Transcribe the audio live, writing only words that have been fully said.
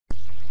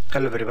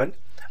Hello everyone,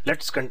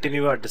 let's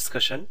continue our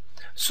discussion.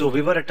 So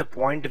we were at a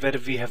point where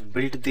we have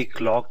built the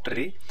clock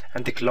tree,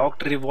 and the clock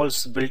tree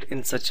was built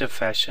in such a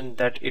fashion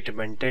that it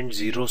maintained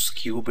zero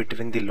skew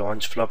between the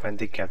launch flop and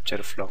the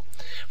capture flop.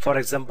 For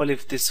example,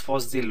 if this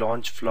was the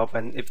launch flop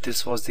and if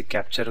this was the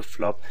capture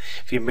flop,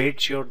 we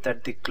made sure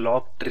that the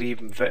clock tree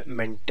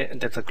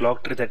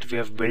that we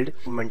have built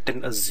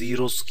maintain a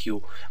zero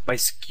skew. By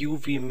skew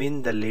we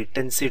mean the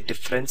latency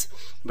difference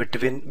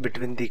between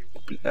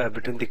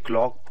the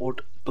clock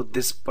port to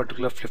this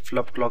particular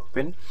flip-flop clock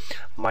pin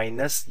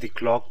minus the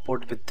clock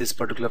port with this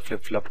particular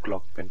flip-flop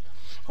clock pin.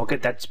 Okay,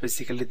 that's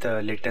basically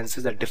the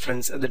latency, the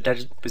difference,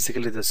 that's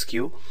basically the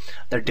skew,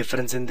 the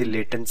difference in the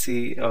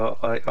latency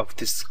of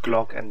this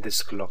clock and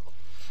this clock.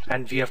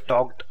 And we have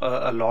talked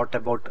a lot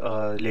about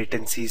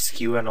latency,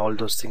 skew, and all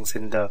those things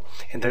in the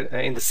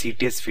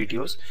CTS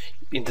videos.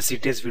 In the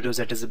CTS videos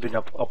that has been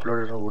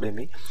uploaded on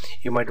Udemy,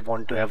 you might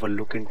want to have a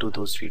look into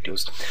those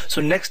videos.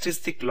 So next is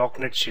the clock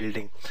net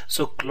shielding.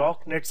 So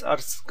clock nets are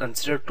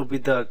considered to be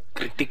the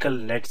critical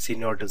nets in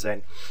your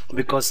design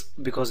because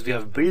we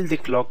have built the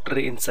clock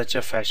tree in such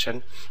a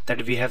fashion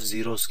that we have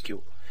zero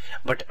skew.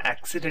 But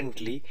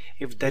accidentally,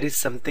 if there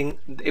is a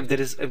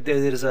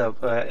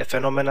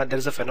phenomena, there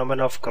is a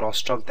phenomena of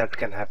crosstalk that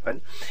can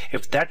happen.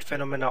 If that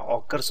phenomena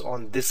occurs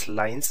on these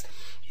lines,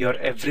 your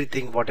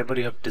everything, whatever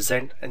you have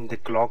designed in the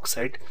clock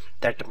side,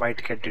 that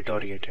might get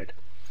deteriorated.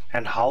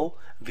 And how?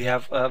 We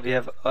have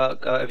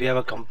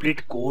a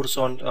complete course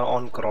on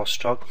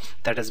crosstalk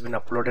that has been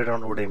uploaded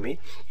on Udemy.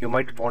 You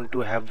might want to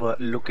have a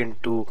look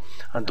into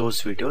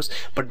those videos.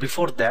 But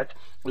before that,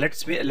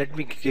 let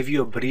me give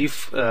you a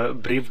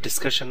brief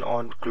discussion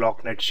on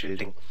clock net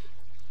shielding.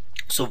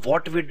 So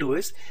what we do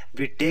is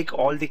we take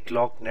all the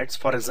clock nets.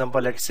 For example,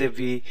 let's say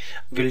we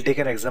will take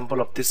an example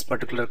of this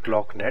particular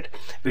clock net.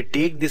 We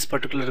take this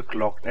particular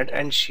clock net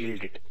and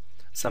shield it,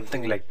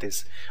 something like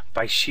this.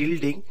 By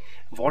shielding,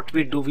 what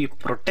we do, we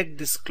protect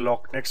this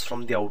clock nets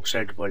from the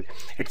outside world.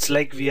 It's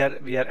like we are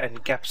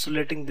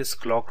encapsulating this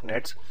clock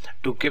nets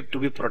to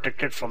be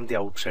protected from the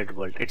outside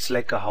world. It's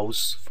like a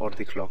house for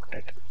the clock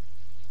net.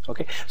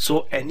 Okay,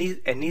 so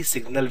any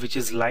signal which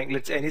is lying,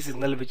 let's say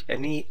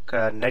any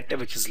net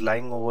which is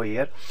lying over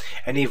here,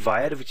 any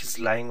wire which is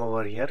lying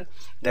over here,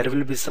 there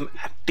will be some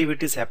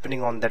activities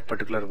happening on that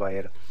particular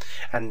wire,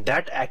 and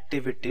that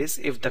activities,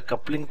 if the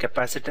coupling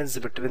capacitance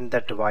between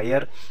that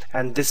wire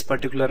and this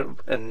particular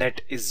net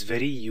is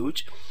very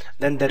huge,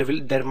 then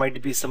there might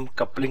be some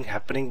coupling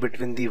happening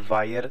between the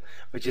wire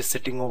which is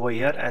sitting over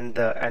here and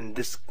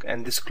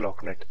this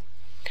clock net.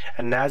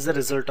 And as a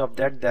result of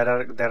that, there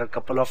are a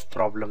couple of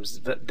problems.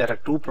 There are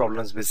two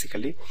problems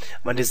basically.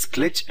 One is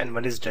glitch and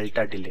one is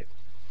delta delay.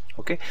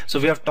 Okay, so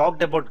we have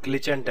talked about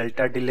glitch and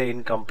delta delay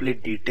in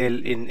complete detail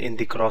in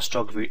the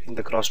crosstalk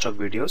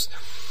videos.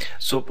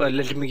 So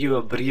let me give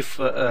a brief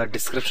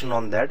description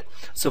on that.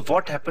 So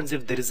what happens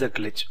if there is a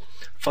glitch?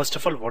 First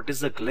of all, what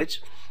is a glitch?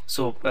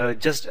 So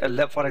just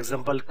for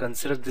example,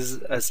 consider this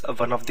as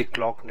one of the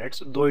clock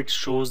nets, though it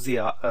shows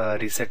the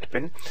reset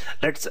pin.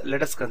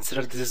 Let us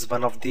consider this is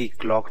one of the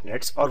clock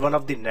nets or one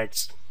of the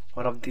nets,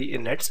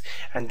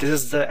 and this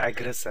is the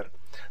aggressor.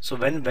 So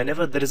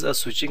whenever there is a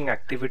switching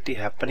activity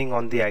happening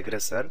on the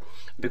aggressor,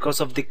 because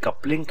of the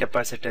coupling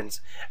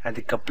capacitance, and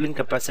the coupling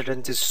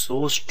capacitance is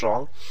so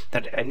strong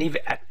that any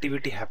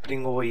activity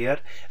happening over here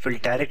will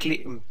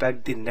directly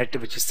impact the net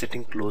which is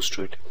sitting close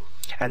to it.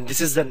 And this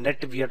is the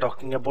net we are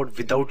talking about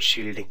without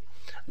shielding.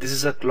 This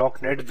is a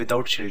clock net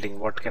without shielding.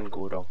 What can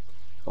go wrong?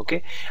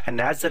 Okay, and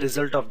as a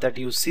result of that,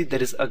 you see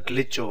there is a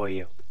glitch over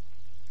here.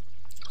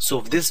 So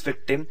this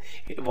victim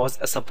was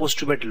supposed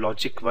to be at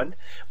logic 1,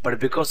 but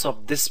because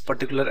of this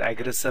particular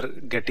aggressor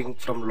getting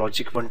from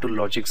logic 1 to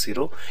logic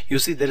 0, you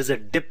see there is a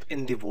dip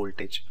in the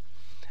voltage,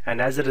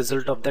 and as a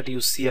result of that you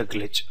see a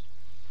glitch.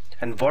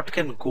 And what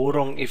can go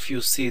wrong if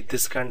you see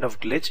this kind of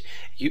glitch?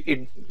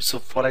 So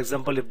for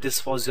example, if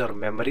this was your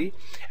memory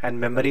and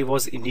memory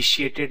was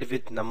initiated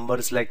with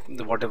numbers like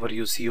whatever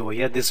you see over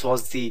here, this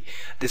was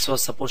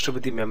supposed to be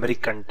the memory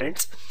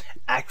contents.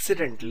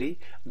 Accidentally,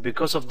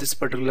 because of this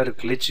particular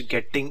glitch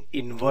getting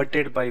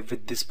inverted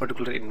with this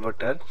particular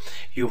inverter,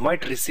 you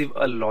might receive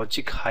a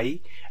logic high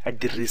at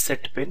the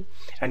reset pin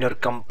and your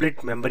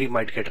complete memory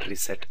might get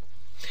reset.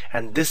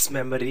 And this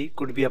memory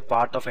could be a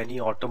part of any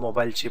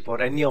automobile chip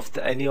or any of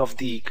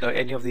the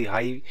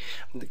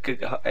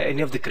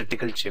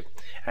critical chip.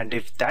 And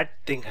if that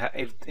thing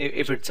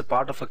if it's a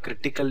part of a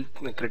critical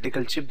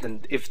chip,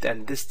 then if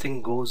this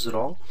thing goes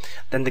wrong,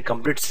 then the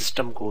complete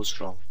system goes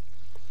wrong.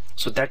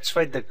 So that's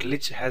why the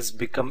glitch has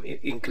become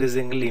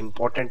increasingly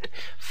important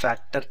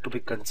factor to be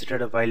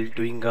considered while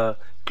doing a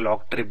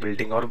clock tree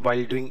building, or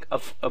while doing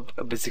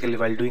basically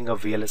while doing a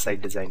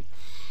VLSI design,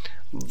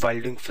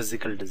 while doing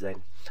physical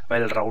design,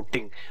 while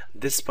routing.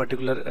 This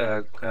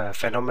particular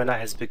phenomena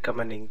has become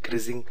an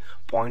increasing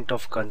point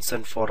of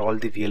concern for all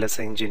the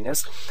VLSI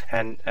engineers,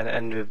 and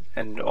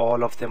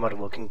all of them are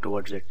working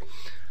towards it.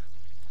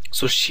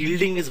 So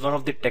shielding is one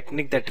of the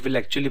technique that will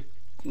actually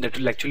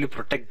will actually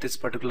protect this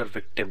particular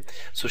victim.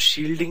 So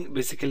shielding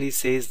basically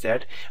says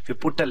that we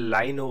put a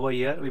line over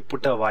here, we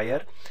put a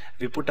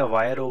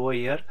wire over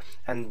here,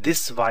 and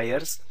these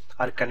wires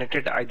are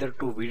connected either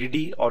to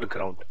VDD or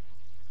ground,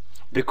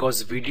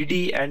 because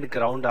VDD and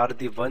ground are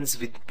the ones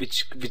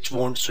which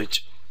won't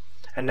switch,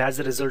 and as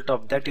a result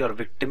of that your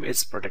victim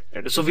is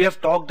protected. So we have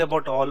talked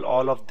about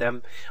all of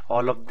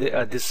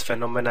this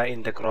phenomena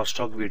in the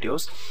crosstalk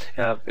videos,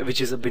 which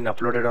has been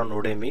uploaded on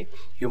Udemy.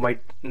 You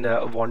might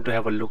want to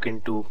have a look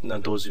into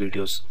those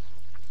videos.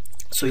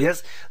 So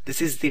yes,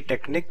 this is the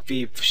technique.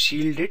 We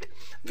shield it.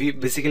 We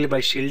basically,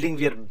 by shielding,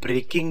 we are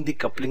breaking the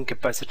coupling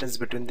capacitance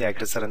between the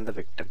aggressor and the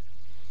victim.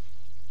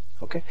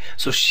 Okay,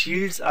 so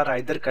shields are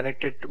either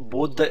connected to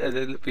both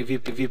the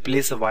we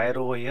place a wire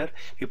over here,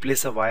 we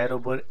place a wire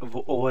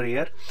over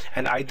here,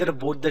 and either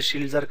both the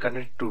shields are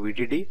connected to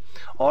VDD,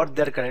 or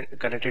they are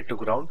connected to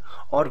ground,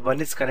 or one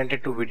is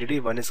connected to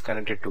VDD, one is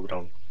connected to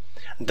ground.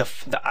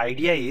 The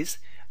idea is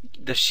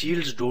the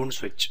shields don't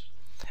switch,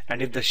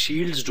 and if the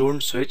shields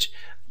don't switch,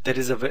 there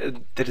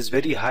is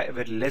very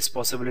less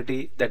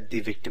possibility that the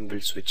victim will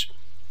switch.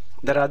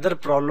 There are other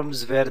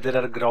problems where there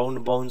are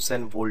ground bounce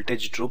and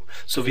voltage drop.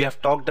 So we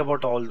have talked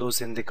about all those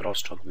in the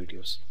crosstalk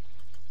videos.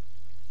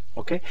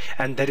 Okay,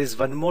 and there is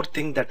one more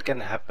thing that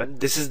can happen.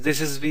 This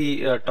is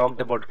we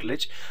talked about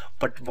glitch,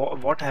 but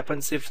what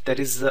happens if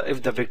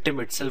if the victim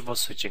itself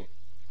was switching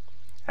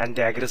and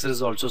the aggressor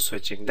is also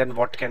switching? Then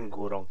what can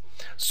go wrong?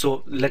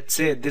 So let's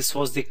say this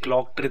was the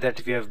clock tree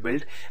that we have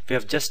built. We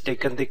have just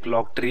taken the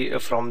clock tree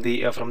from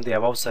the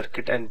above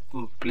circuit and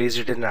placed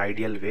it in an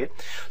ideal way.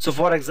 So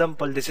for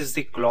example, this is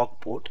the clock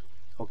port.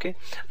 Okay,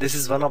 this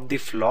is one of the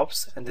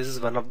flops, and this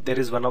is there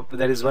is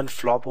one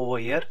flop over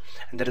here,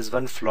 and there is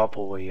one flop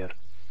over here.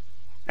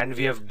 And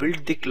we have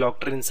built the clock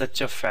tree in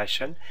such a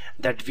fashion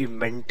that we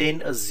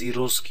maintain a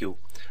zero skew.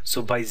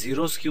 So by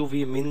zero skew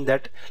we mean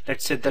that,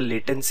 let's say, the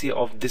latency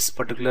of this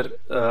particular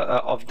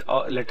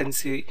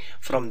latency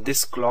from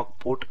this clock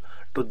port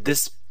to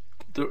this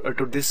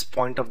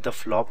point of the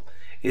flop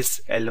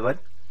is L1.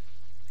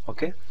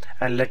 Okay,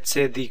 and let's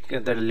say the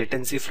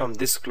latency from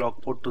this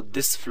clock port to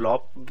this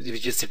flop,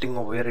 which is sitting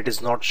over here, it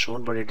is not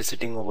shown but it is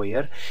sitting over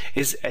here,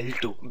 is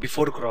L2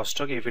 before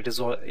crosstalk, if it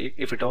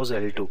was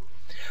L2.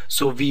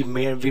 So we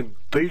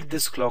build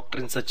this clock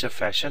tree in such a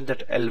fashion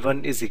that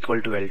L1 is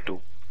equal to L2.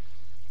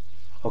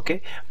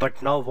 Okay,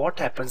 but now what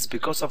happens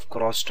because of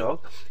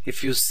crosstalk?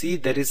 If you see,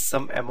 there is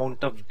some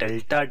amount of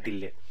delta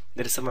delay,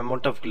 there is some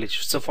amount of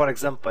glitch. So for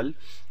example,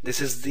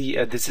 this is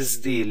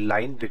the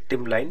line,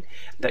 victim line.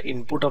 The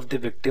input of the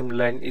victim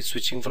line is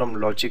switching from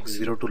logic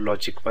 0 to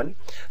logic 1.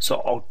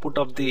 So output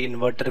of the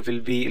inverter will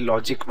be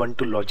logic 1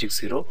 to logic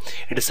 0.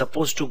 It is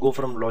supposed to go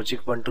from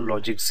logic 1 to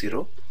logic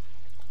 0.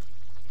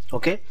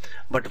 Okay,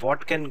 but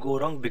what can go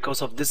wrong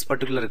because of this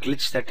particular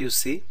glitch that you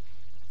see?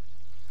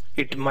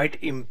 It might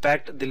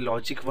impact the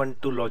logic 1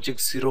 to logic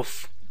 0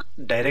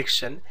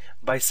 direction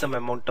by some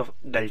amount of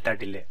delta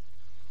delay.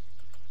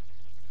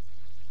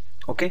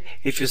 Okay,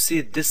 if you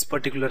see this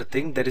particular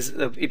thing, there is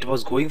it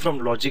was going from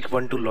logic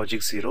 1 to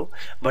logic 0,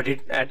 but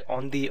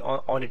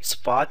on its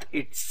path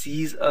it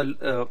sees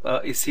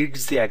it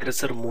sees the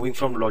aggressor moving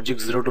from logic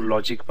 0 to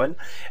logic 1.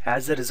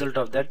 As a result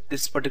of that,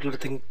 this particular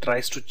thing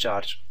tries to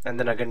charge and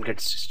then again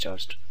gets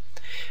discharged,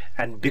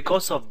 and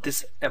because of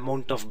this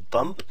amount of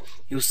bump,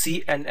 you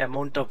see an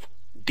amount of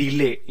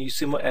delay, you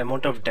see an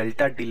amount of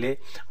delta delay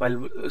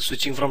while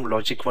switching from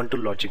logic 1 to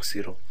logic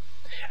 0.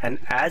 And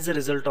as a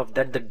result of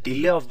that, the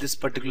delay of this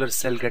particular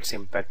cell gets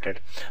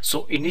impacted.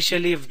 So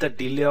initially, if the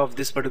delay of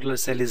this particular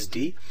cell is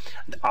D,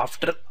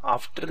 after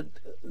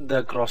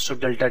the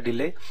crosstalk delta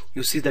delay,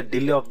 you see the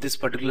delay of this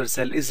particular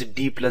cell is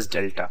D plus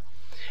delta.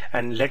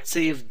 And let's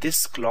say if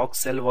this clock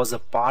cell was a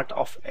part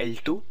of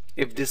L2,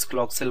 this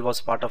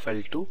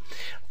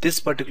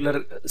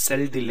particular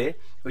cell delay,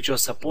 which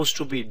was supposed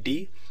to be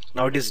D,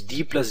 now it is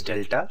D plus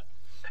delta.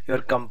 Your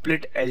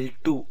complete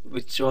L2,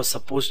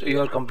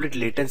 your complete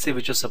latency,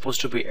 which was supposed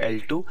to be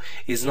L2,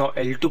 is now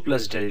L2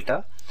 plus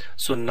delta.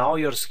 So now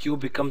your skew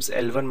becomes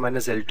L1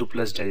 minus L2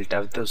 plus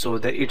delta. So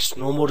it's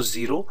no more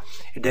 0,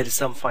 there is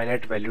some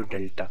finite value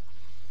delta.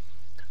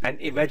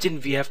 And imagine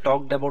we have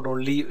talked about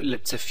only,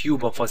 let's say, few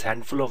buffers,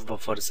 handful of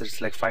buffers.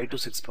 It's like 5 to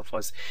 6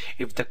 buffers.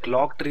 If the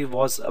clock tree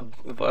was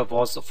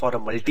for a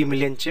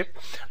multi-million chip,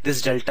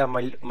 this delta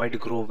might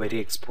grow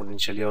very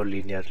exponentially or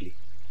linearly.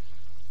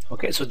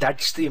 Okay, so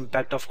that's the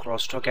impact of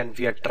crosstalk, and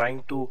we are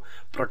trying to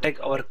protect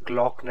our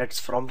clock nets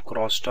from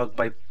crosstalk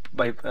by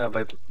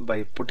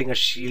putting a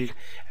shield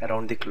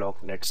around the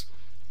clock nets.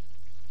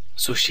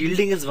 So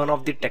shielding is one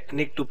of the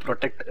technique to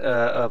protect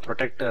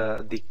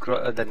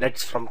the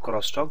nets from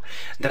crosstalk.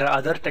 There are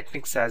other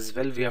techniques as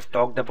well. We have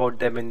talked about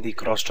them in the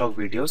crosstalk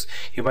videos.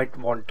 You might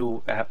want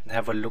to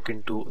have a look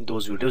into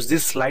those videos.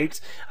 These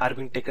slides are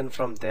being taken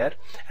from there,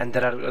 and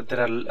there are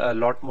a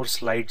lot more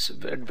slides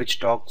which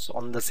talks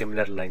on the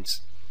similar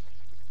lines.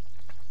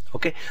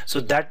 Okay, so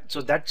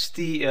that's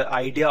the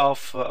idea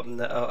of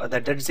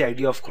that's the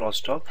idea of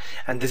crosstalk,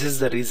 and this is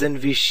the reason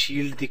we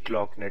shield the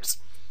clock nets.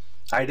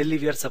 Ideally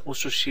we are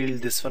supposed to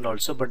shield this one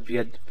also, but we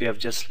have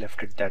just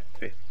left it that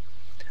way.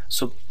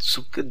 So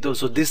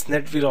this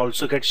net will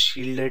also get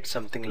shielded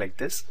something like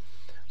this.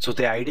 So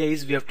the idea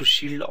is we have to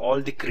shield all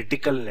the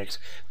critical nets.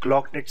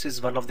 Clock nets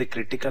is one of the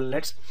critical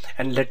nets,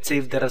 and let's say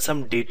if there are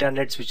some data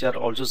nets which are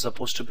also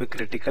supposed to be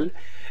critical,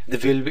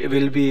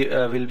 we'll be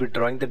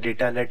drawing the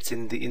data nets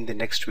in the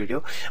next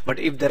video. But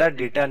if there are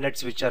data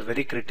nets which are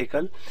very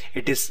critical,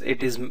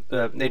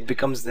 it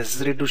becomes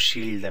necessary to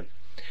shield them.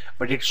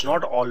 But it's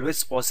not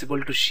always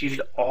possible to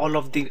shield all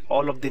of the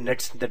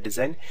nets in the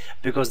design,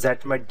 because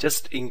that might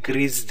just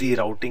increase the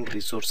routing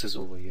resources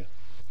over here.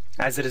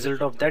 As a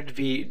result of that,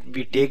 we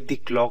take the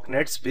clock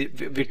nets, we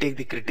take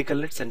the critical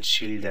nets and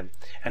shield them,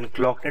 and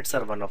clock nets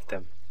are one of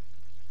them.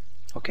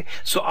 Okay,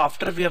 so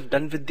after we have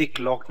done with the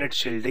clock net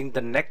shielding, the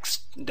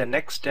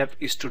next step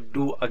is to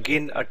do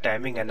again a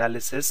timing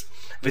analysis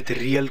with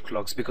real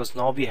clocks, because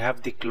now we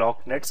have the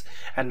clock nets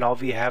and now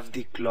we have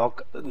the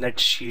clock net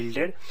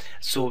shielded.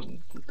 So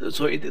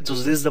this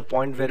is the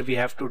point where we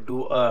have to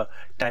do a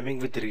timing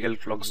with real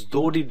clocks.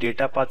 Though the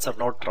data paths are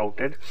not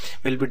routed,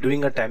 we'll be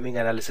doing a timing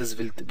analysis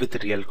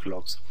with real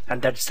clocks,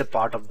 and that's the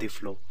part of the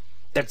flow.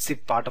 That's the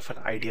part of an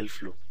ideal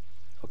flow.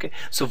 Okay,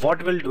 so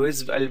what we'll do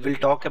is we'll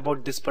talk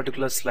about this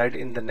particular slide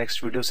in the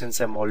next video,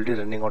 since I'm already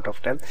running out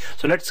of time.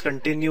 So let's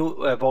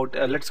continue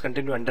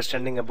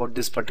understanding about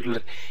this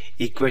particular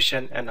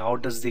equation and how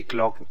does the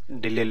clock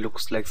delay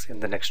looks like in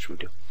the next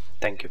video.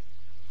 Thank you.